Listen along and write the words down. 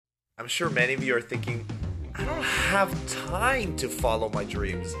I'm sure many of you are thinking, I don't have time to follow my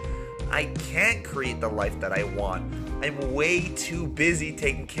dreams. I can't create the life that I want. I'm way too busy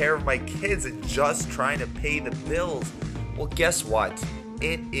taking care of my kids and just trying to pay the bills. Well, guess what?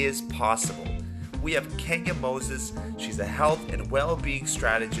 It is possible. We have Kenya Moses. She's a health and well-being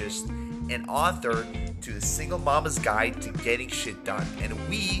strategist and author to the Single Mama's Guide to Getting Shit Done. And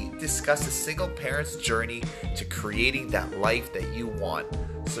we discuss a single parent's journey to creating that life that you want.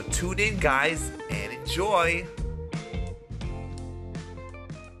 So tune in, guys, and enjoy.